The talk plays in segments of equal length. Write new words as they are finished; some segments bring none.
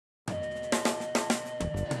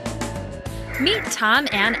Meet Tom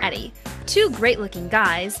and Eddie, two great-looking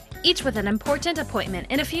guys, each with an important appointment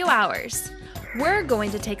in a few hours. We're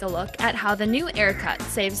going to take a look at how the new Aircut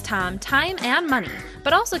saves Tom time and money,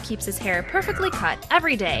 but also keeps his hair perfectly cut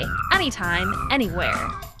every day, anytime,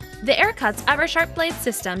 anywhere. The Aircut's Ever-Sharp Blade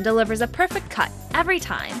system delivers a perfect cut every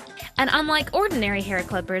time. And unlike ordinary hair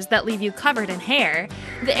clippers that leave you covered in hair,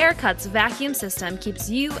 the Aircut's vacuum system keeps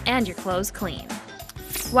you and your clothes clean.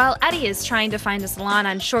 While Eddie is trying to find a salon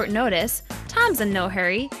on short notice, Tom's in no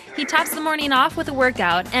hurry. He tops the morning off with a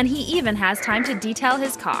workout, and he even has time to detail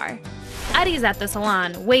his car. Eddie's at the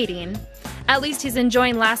salon, waiting. At least he's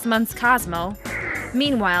enjoying last month's Cosmo.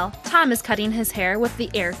 Meanwhile, Tom is cutting his hair with the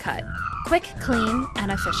Aircut. Quick, clean,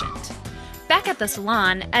 and efficient. Back at the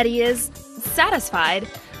salon, Eddie is satisfied,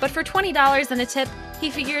 but for $20 and a tip, he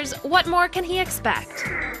figures what more can he expect?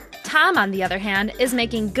 Tom, on the other hand, is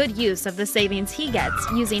making good use of the savings he gets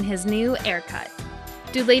using his new Aircut.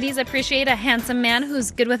 Do ladies appreciate a handsome man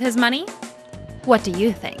who's good with his money? What do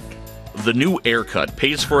you think? The new Aircut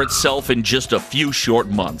pays for itself in just a few short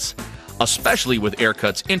months, especially with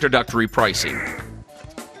Aircut's introductory pricing.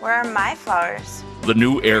 Where are my flowers? The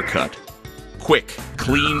new Aircut. Quick,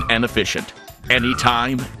 clean, and efficient.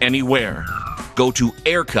 Anytime, anywhere. Go to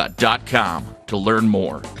aircut.com to learn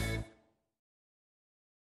more.